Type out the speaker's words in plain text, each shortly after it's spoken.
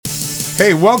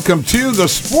Hey, welcome to the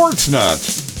Sports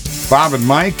Nutz. Bob and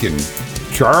Mike and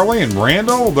Charlie and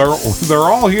Randall, they're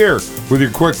all here with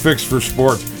your quick fix for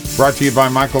sports. Brought to you by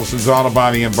Michelson's Auto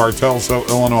Body in Bartelso,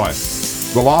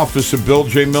 Illinois. The law office of Bill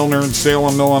J. Milner in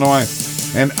Salem, Illinois.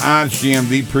 And OddsJam,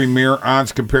 the premier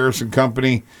odds comparison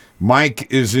company.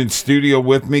 Mike is in studio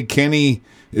with me. Kenny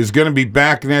is going to be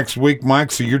back next week,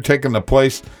 Mike, so you're taking the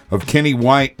place of Kenny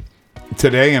White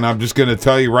today, and I'm just going to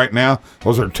tell you right now,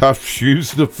 those are tough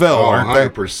shoes to fill,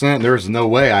 aren't 100%. There's no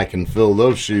way I can fill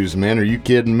those shoes, man. Are you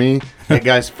kidding me? That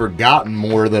guy's forgotten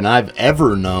more than I've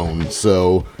ever known,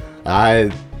 so I'll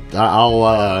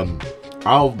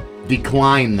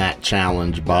decline that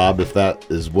challenge, Bob, if that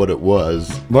is what it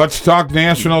was. Let's talk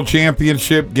national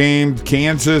championship game.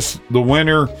 Kansas, the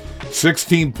winner,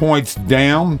 16 points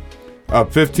down,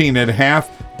 15 at half.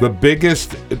 The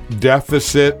biggest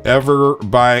deficit ever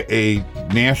by a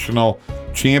national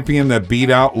champion that beat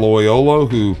out Loyola,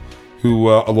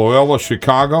 Loyola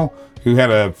Chicago, who had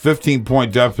a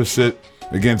 15-point deficit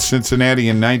against Cincinnati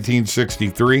in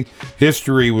 1963.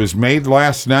 History was made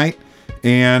last night,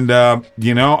 and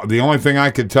the only thing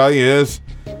I could tell you is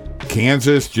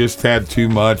Kansas just had too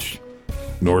much.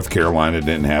 North Carolina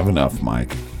didn't have enough,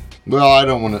 Mike.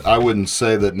 Well, I wouldn't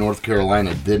say that North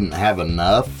Carolina didn't have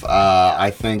enough. I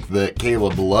think that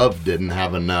Caleb Love didn't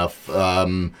have enough.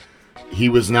 He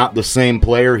was not the same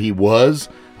player he was.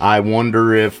 I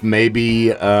wonder if maybe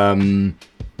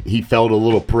he felt a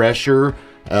little pressure,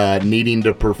 needing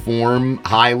to perform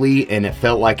highly, and it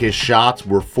felt like his shots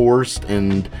were forced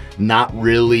and not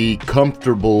really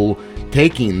comfortable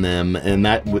taking them, and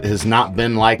that has not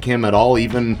been like him at all.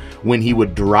 Even when he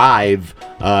would drive,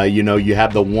 you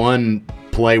had the one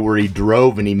play where he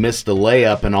drove and he missed a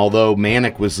layup, and although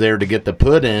Manick was there to get the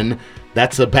put in,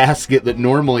 that's a basket that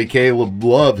normally Caleb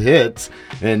Love hits,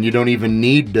 and you don't even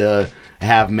need to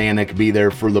have Manick be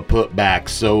there for the putback.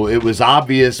 So it was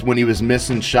obvious when he was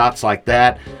missing shots like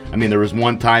that. I mean, there was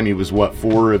one time he was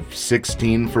 4 of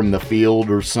 16 from the field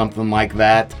or something like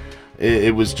that.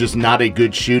 It was just not a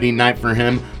good shooting night for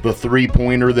him. The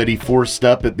three-pointer that he forced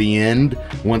up at the end,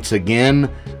 once again,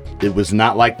 it was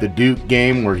not like the Duke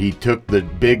game where he took the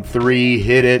big three,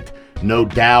 hit it, no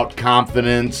doubt,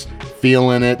 confidence,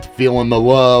 feeling it, feeling the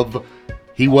love.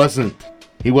 He wasn't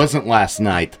last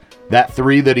night. That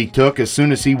three that he took, as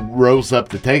soon as he rose up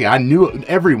to take it,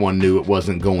 everyone knew it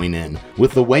wasn't going in.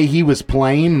 With the way he was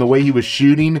playing, the way he was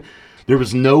shooting, there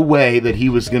was no way that he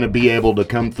was going to be able to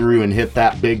come through and hit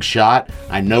that big shot.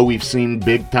 I know we've seen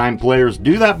big-time players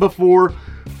do that before,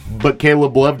 but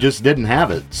Caleb Love just didn't have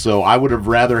it. So I would have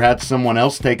rather had someone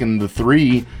else taking the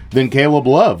three than Caleb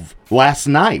Love last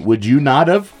night. Would you not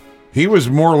have? He was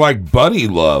more like Buddy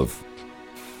Love.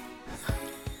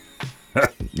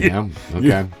 Yeah,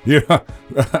 okay. Yeah.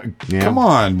 Come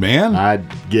on, man. I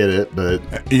get it, but...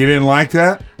 You didn't like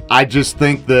that? I just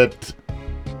think that...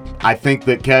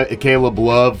 Caleb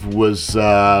Love was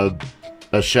a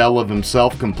shell of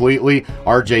himself completely.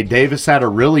 R.J. Davis had a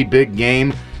really big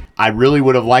game. I really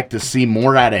would have liked to see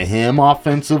more out of him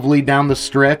offensively down the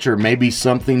stretch, or maybe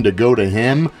something to go to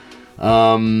him.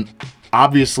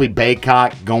 Obviously,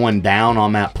 Baycott going down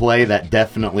on that play, that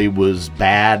definitely was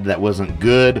bad. That wasn't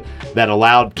good. That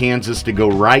allowed Kansas to go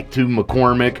right to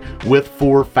McCormick with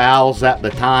 4 fouls at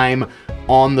the time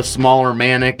on the smaller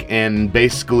Manick and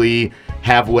basically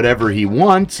have whatever he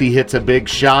wants. He hits a big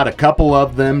shot, a couple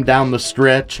of them down the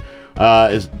stretch.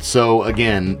 So,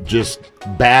 again, just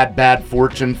bad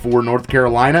fortune for North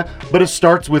Carolina. But it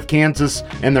starts with Kansas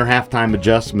and their halftime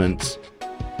adjustments.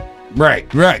 Right.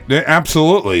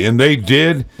 Absolutely. And they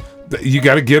did. You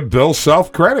got to give Bill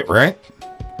Self credit, right?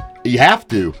 You have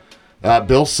to.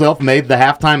 Bill Self made the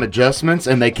halftime adjustments,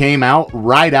 and they came out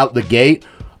right out the gate,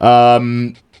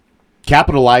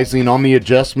 capitalizing on the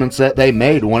adjustments that they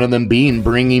made, one of them being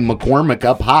bringing McCormick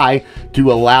up high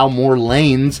to allow more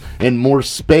lanes and more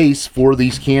space for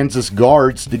these Kansas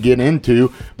guards to get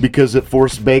into, because it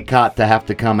forced Baycott to have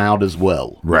to come out as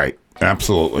well. Right,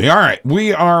 absolutely. All right,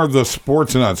 we are the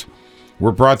Sports Nutz.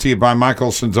 We're brought to you by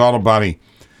Michelson's Auto Body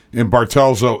in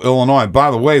Bartelso, Illinois. By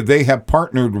the way, they have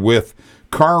partnered with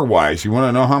CarWise. You want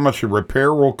to know how much a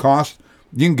repair will cost?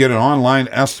 You can get an online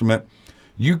estimate.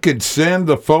 You could send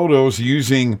the photos of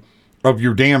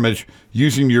your damage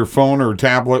using your phone or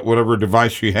tablet, whatever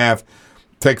device you have.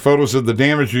 Take photos of the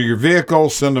damage of your vehicle,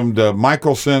 send them to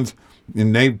Michelson's,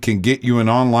 and they can get you an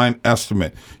online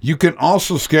estimate. You can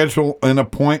also schedule an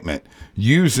appointment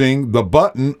using the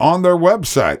button on their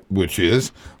website, which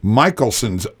is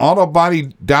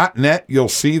michelsonsautobody.net. You'll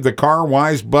see the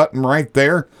CarWise button right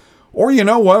there. Or you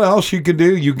know what else you can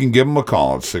do? You can give them a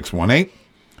call at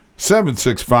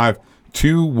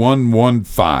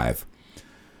 618-765-2115.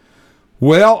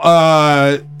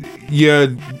 Well, you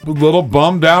a little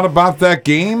bummed out about that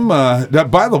game.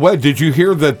 By the way, did you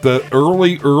hear that the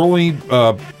early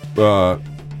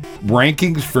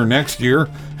rankings for next year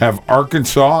have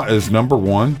Arkansas as number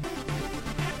 1?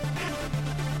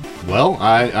 Well,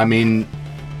 I mean,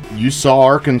 you saw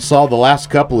Arkansas the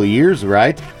last couple of years,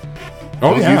 right?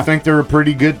 Oh, Don't yeah. you think they're a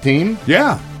pretty good team?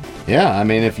 Yeah. Yeah, I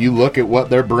mean, if you look at what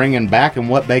they're bringing back and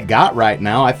what they got right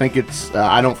now, I think it's.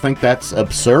 I don't think that's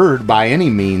absurd by any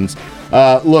means.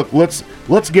 Look, let's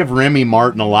give Remy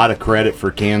Martin a lot of credit for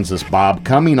Kansas, Bob,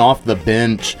 coming off the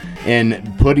bench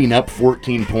and putting up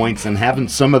 14 points and having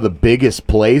some of the biggest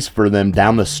plays for them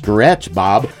down the stretch,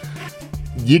 Bob.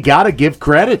 You got to give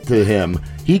credit to him.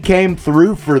 He came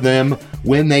through for them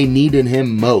when they needed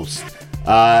him most.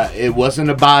 It wasn't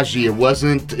Abaji. It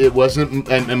wasn't,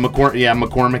 and McCormick. Yeah,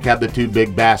 McCormick had the 2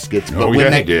 big baskets. But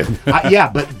he did.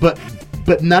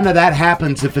 But none of that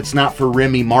happens if it's not for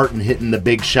Remy Martin hitting the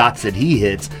big shots that he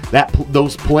hits.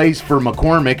 Those plays for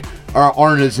McCormick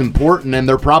aren't as important, and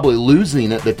they're probably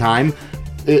losing at the time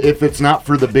if it's not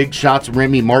for the big shots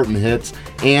Remy Martin hits.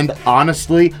 And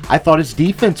honestly, I thought his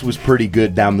defense was pretty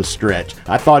good down the stretch.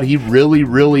 I thought he really,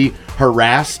 really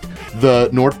harassed the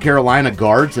North Carolina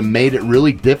guards and made it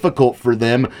really difficult for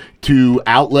them to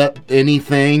outlet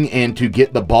anything and to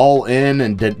get the ball in,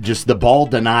 and just the ball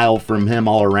denial from him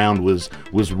all around was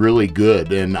really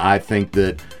good. And I think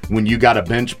that when you got a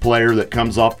bench player that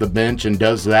comes off the bench and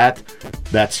does that,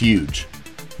 that's huge.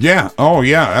 Yeah. Oh,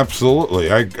 yeah,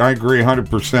 absolutely. I agree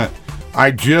 100%. I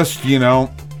just,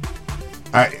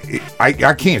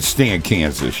 I can't stand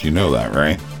Kansas. You know that,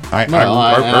 right? I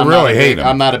really hate him.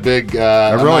 I'm not a big.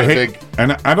 I really hate,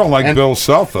 and I don't like Bill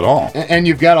Self at all. And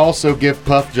you've got to also give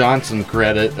Puff Johnson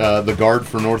credit, the guard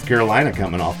for North Carolina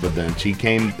coming off the bench. He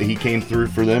came through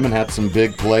for them and had some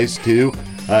big plays too.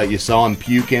 You saw him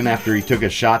puking after he took a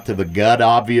shot to the gut,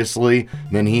 obviously.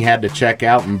 Then he had to check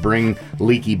out and bring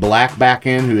Leaky Black back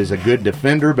in, who is a good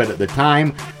defender. But at the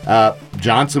time,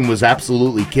 Johnson was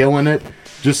absolutely killing it.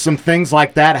 Just some things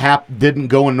like that didn't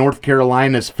go in North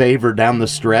Carolina's favor down the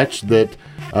stretch that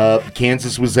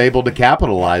Kansas was able to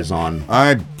capitalize on.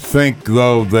 I think,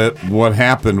 though, that what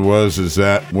happened is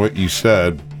that what you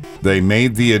said, they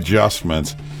made the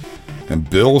adjustments. And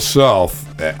Bill Self,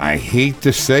 I hate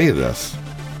to say this,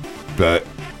 but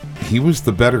he was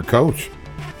the better coach.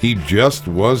 He just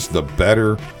was the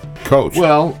better coach.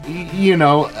 Well,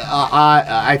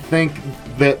 I think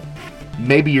that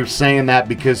maybe you're saying that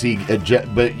because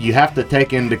but you have to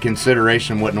take into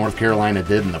consideration what North Carolina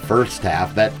did in the first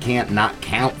half. That can't not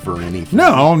count for anything.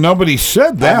 No, nobody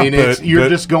said that. I mean, you're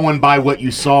just going by what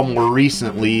you saw more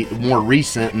recent,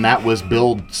 and that was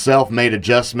Bill Self made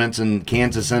adjustments, and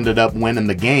Kansas ended up winning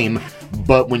the game.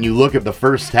 But when you look at the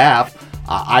first half,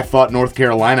 I thought North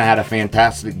Carolina had a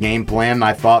fantastic game plan.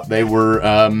 I thought they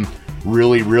were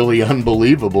really, really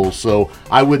unbelievable. So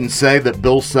I wouldn't say that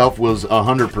Bill Self was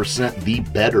 100% the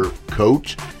better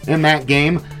coach in that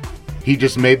game. He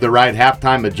just made the right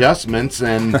halftime adjustments,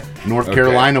 and North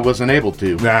Carolina wasn't able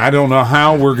to. Now, I don't know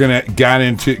how we're gonna get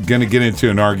into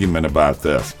an argument about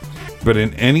this, but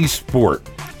in any sport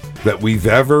that we've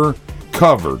ever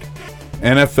covered,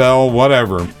 NFL,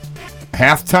 whatever,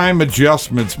 halftime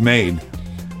adjustments made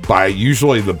by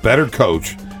usually the better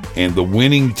coach and the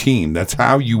winning team. That's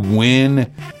how you win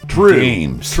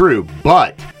games. True,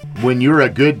 but when you're a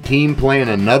good team playing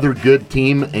another good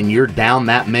team and you're down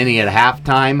that many at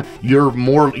halftime,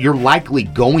 you're likely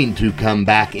going to come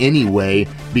back anyway,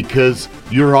 because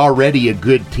you're already a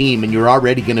good team and you're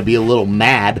already going to be a little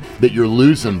mad that you're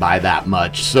losing by that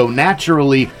much. So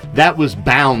naturally, that was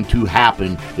bound to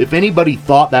happen. If anybody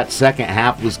thought that second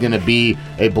half was going to be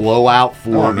a blowout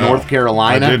for North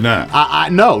Carolina, I did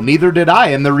not. No, neither did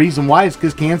I. And the reason why is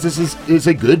because Kansas is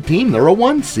a good team. They're a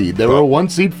 1 seed. They were a 1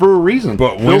 seed for a reason.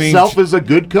 But Bill Self is a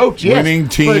good coach. Yes, winning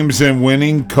teams and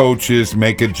winning coaches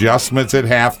make adjustments at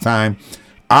halftime,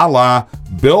 a la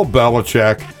Bill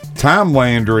Belichick, Tom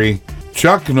Landry,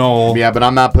 Chuck Noll. Yeah, but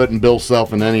I'm not putting Bill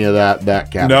Self in any of that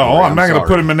category. No, I'm not going to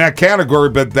put him in that category,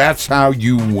 but that's how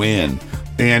you win.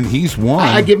 And he's won.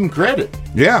 I give him credit.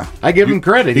 Yeah. I give him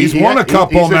credit. He's won a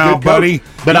couple now, buddy.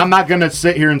 But I'm not going to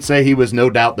sit here and say he was no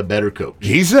doubt the better coach.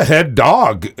 He's a head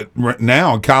dog right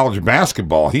now in college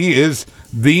basketball. He is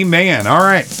the man. All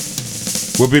right.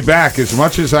 We'll be back. As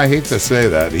much as I hate to say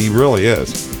that, he really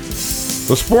is.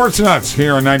 The Sports Nuts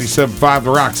here on 97.5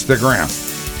 The Rock. Stick around.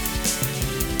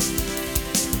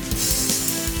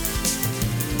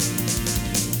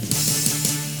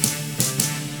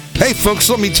 Hey folks,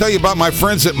 let me tell you about my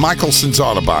friends at Michelson's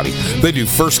Auto Body. They do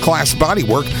first-class body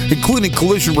work, including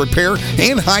collision repair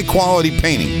and high-quality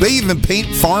painting. They even paint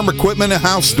farm equipment and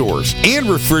house doors, and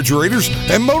refrigerators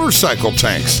and motorcycle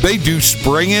tanks. They do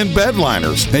spray-in bed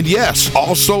liners, and yes,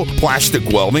 also plastic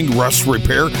welding, rust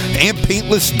repair, and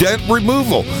paintless dent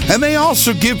removal. And they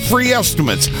also give free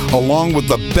estimates, along with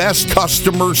the best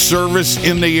customer service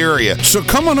in the area. So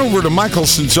come on over to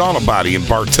Michelson's Auto Body in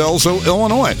Bartelso,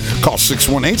 Illinois. Call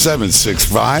 618-765-2115 or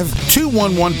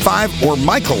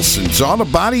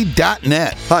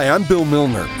michelsonsautobody.net. Hi, I'm Bill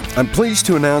Milner. I'm pleased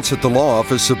to announce that the law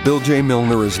office of Bill J.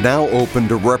 Milner is now open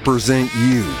to represent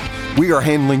you. We are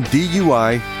handling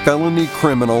DUI, felony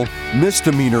criminal,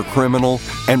 misdemeanor criminal,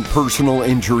 and personal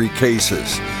injury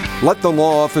cases. Let the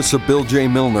law office of Bill J.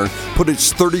 Milner put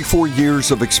its 34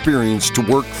 years of experience to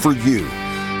work for you.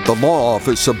 The law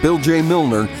office of Bill J.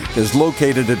 Milner is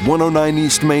located at 109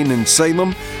 East Main in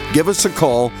Salem. Give us a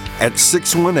call at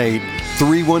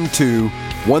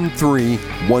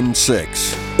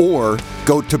 618-312-1316 or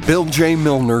go to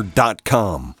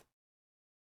BillJMilner.com.